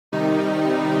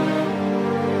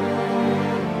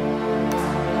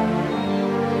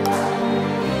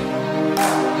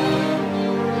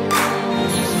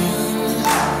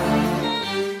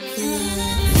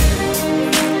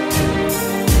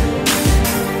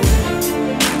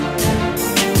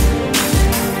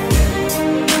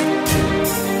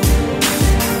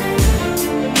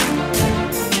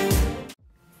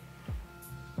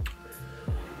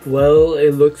Well,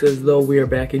 it looks as though we are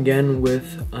back again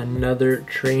with another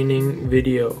training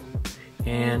video.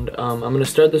 And I'm going to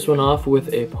start this one off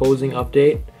with a posing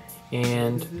update.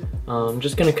 And I'm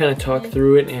just going to kind of talk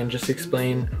through it and just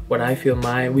explain what I feel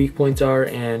my weak points are.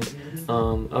 And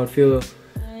I would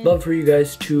love for you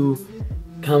guys to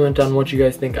comment on what you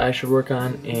guys think I should work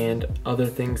on and other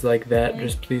things like that.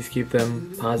 Just please keep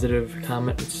them positive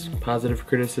comments, positive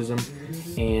criticism.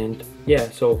 And yeah,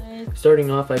 so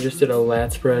starting off, I just did a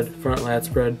lat spread, front lat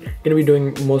spread. Gonna be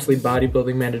doing mostly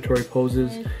bodybuilding mandatory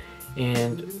poses,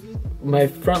 and my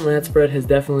front lat spread has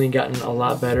definitely gotten a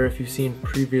lot better. If you've seen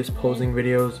previous posing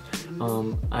videos,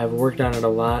 I've worked on it a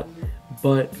lot,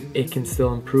 but it can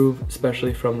still improve,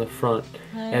 especially from the front.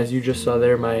 As you just saw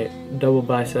there, my double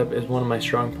bicep is one of my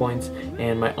strong points,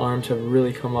 and my arms have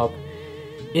really come up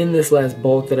in this last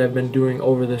bulk that I've been doing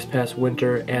over this past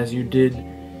winter. As you did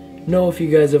know, if you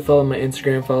guys have followed my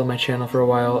Instagram, followed my channel for a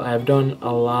while, I've done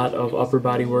a lot of upper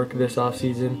body work this off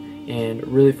season and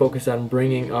really focused on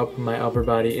bringing up my upper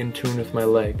body in tune with my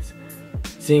legs.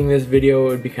 Seeing this video, it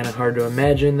would be kind of hard to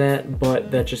imagine that,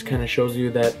 but that just kind of shows you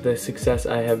that the success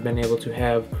I have been able to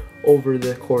have over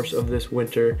the course of this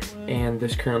winter and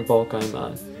this current bulk I'm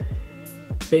on.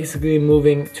 Basically,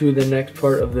 moving to the next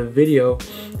part of the video,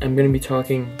 I'm going to be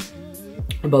talking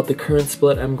about the current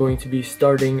split I'm going to be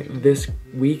starting this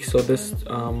week. So this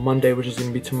Monday, which is going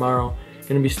to be tomorrow, I'm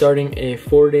going to be starting a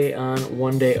 4-day on,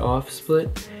 1-day off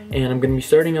split, and I'm going to be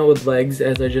starting out with legs,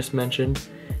 as I just mentioned.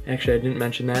 Actually, I didn't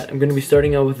mention that. I'm going to be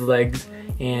starting out with legs,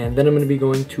 and then I'm going to be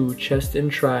going to chest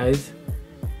and tris,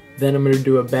 then I'm going to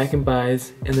do a back and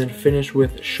bis, and then finish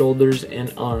with shoulders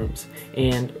and arms.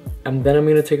 And then I'm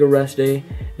going to take a rest day.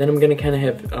 Then I'm going to kind of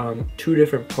have 2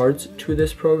 different parts to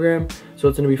this program. So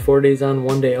it's going to be 4 days on,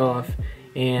 1 day off,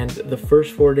 and the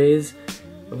first 4 days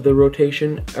of the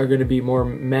rotation are going to be more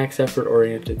max effort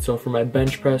oriented. So for my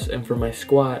bench press and for my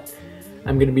squat,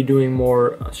 I'm going to be doing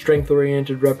more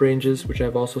strength-oriented rep ranges, which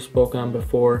I've also spoken on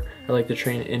before. I like to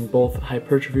train in both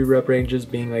hypertrophy rep ranges,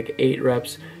 being like 8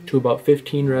 reps to about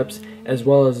 15 reps, as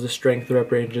well as the strength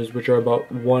rep ranges, which are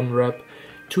about 1 rep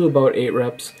to about 8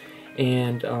 reps.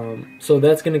 And so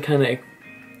that's going to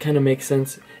kind of make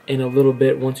sense in a little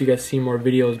bit once you guys see more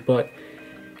videos. But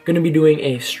going to be doing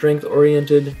a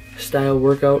strength-oriented style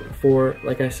workout for,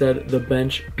 like I said, the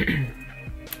bench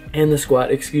and the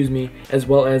squat, excuse me, as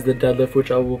well as the deadlift, which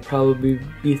I will probably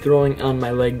be throwing on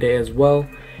my leg day as well.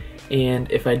 And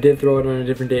if I did throw it on a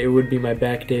different day, it would be my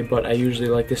back day, but I usually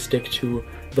like to stick to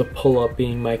the pull-up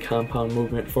being my compound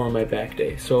movement for my back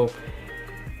day. So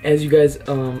as you guys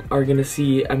are going to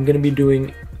see, I'm going to be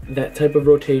doing that type of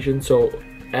rotation. So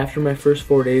after my first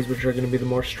 4 days, which are going to be the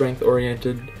more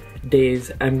strength-oriented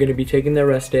days, I'm going to be taking the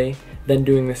rest day, then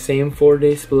doing the same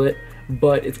 4-day split,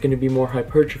 but it's going to be more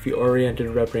hypertrophy-oriented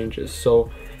rep ranges.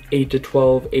 So 8 to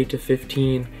 12, 8 to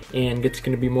 15, and it's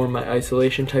going to be more my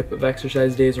isolation type of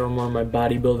exercise days or more my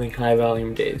bodybuilding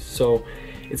high-volume days. So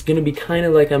it's going to be kind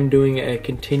of like I'm doing a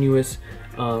continuous,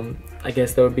 I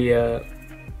guess that would be a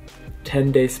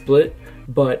 10-day split,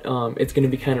 but it's going to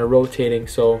be kind of rotating.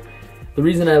 So the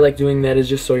reason I like doing that is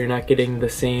just so you're not getting the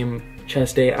same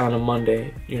chest day on a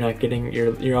Monday.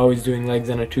 You're always doing legs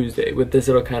on a Tuesday. With this,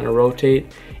 it'll kind of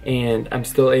rotate, and I'm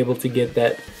still able to get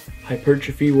that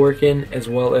hypertrophy work in as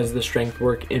well as the strength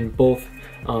work in both,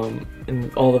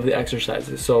 in all of the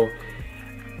exercises. So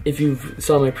if you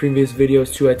saw my previous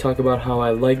videos too, I talk about how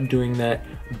I like doing that,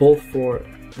 both for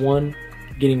one,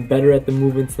 getting better at the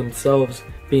movements themselves,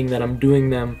 being that I'm doing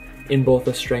them in both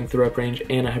a strength rep range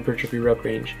and a hypertrophy rep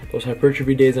range. Those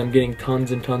hypertrophy days, I'm getting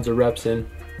tons and tons of reps in,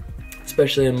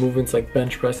 especially in movements like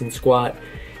bench press and squat,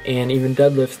 and even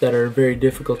deadlifts that are very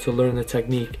difficult to learn the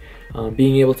technique.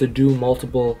 Being able to do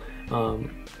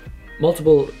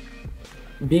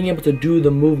being able to do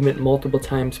the movement multiple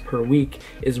times per week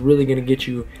is really going to get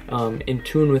you in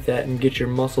tune with that and get your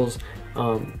muscles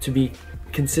to be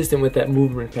consistent with that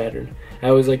movement pattern. I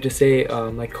always like to say,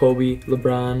 like Kobe,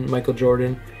 LeBron, Michael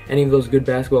Jordan, any of those good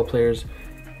basketball players,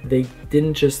 they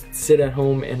didn't just sit at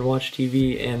home and watch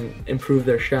TV and improve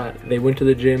their shot. They went to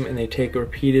the gym and they take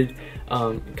repeated,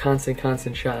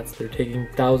 constant shots. They're taking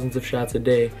thousands of shots a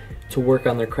day to work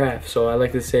on their craft. So I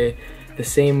like to say, the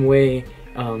same way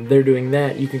they're doing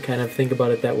that, you can kind of think about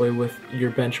it that way with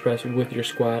your bench press, with your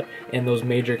squat, and those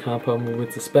major compound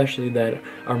movements especially that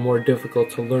are more difficult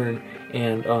to learn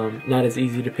and not as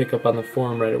easy to pick up on the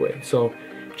form right away. So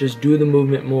just do the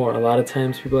movement more. A lot of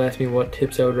times people ask me what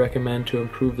tips I would recommend to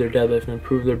improve their deadlift,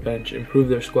 improve their bench, improve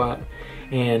their squat.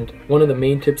 And one of the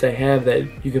main tips I have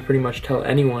that you can pretty much tell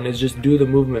anyone is just do the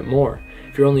movement more.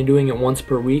 If you're only doing it once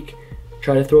per week,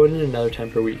 try to throw it in another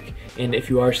time per week. And if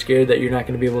you are scared that you're not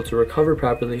going to be able to recover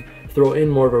properly, throw in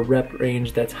more of a rep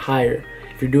range that's higher.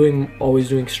 If you're always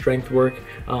doing strength work,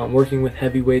 working with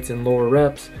heavy weights and lower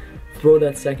reps, throw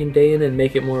that second day in and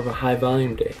make it more of a high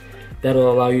volume day.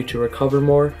 That'll allow you to recover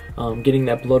more. Getting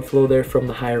that blood flow there from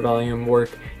the higher volume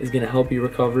work is going to help you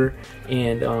recover,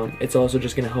 and it's also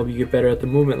just going to help you get better at the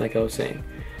movement, like I was saying.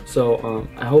 So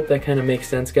I hope that kind of makes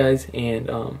sense, guys, and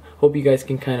hope you guys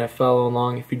can kind of follow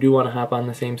along. If you do want to hop on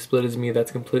the same split as me,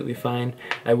 that's completely fine.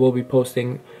 I will be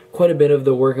posting quite a bit of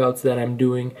the workouts that I'm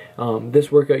doing.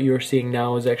 This workout you're seeing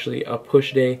now is actually a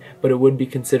push day, but it would be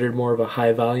considered more of a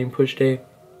high volume push day.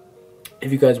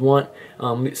 If you guys want,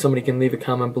 somebody can leave a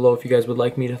comment below if you guys would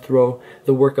like me to throw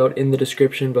the workout in the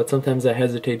description, but sometimes I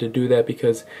hesitate to do that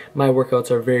because my workouts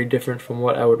are very different from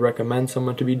what I would recommend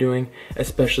someone to be doing,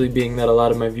 especially being that a lot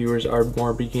of my viewers are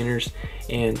more beginners,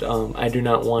 and I do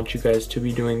not want you guys to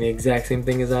be doing the exact same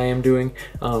thing as I am doing,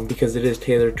 because it is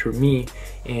tailored to me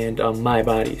and my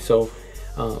body. So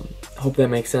hope that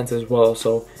makes sense as well.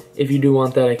 So if you do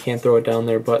want that, I can't throw it down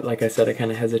there, but like I said, I kind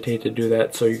of hesitate to do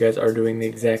that, so you guys are doing the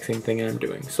exact same thing I'm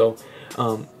doing. So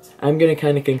I'm going to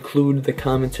kind of conclude the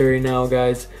commentary now,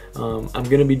 guys. I'm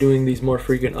going to be doing these more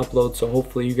frequent uploads, so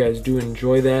hopefully you guys do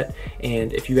enjoy that,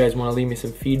 and if you guys want to leave me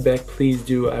some feedback, please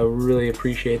do. I really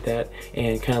appreciate that,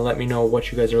 and kind of let me know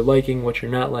what you guys are liking, what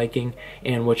you're not liking,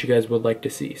 and what you guys would like to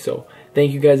see. So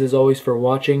thank you guys as always for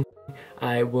watching.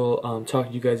 I will talk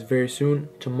to you guys very soon.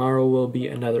 Tomorrow will be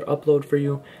another upload for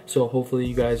you, so hopefully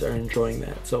you guys are enjoying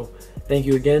that. So thank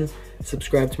you again.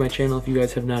 Subscribe to my channel if you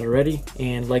guys have not already,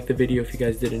 and like the video if you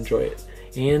guys did enjoy it.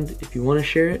 And if you want to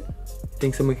share it,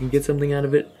 think someone can get something out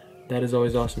of it, that is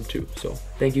always awesome too. So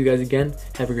thank you guys again.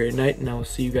 Have a great night, and I will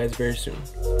see you guys very soon.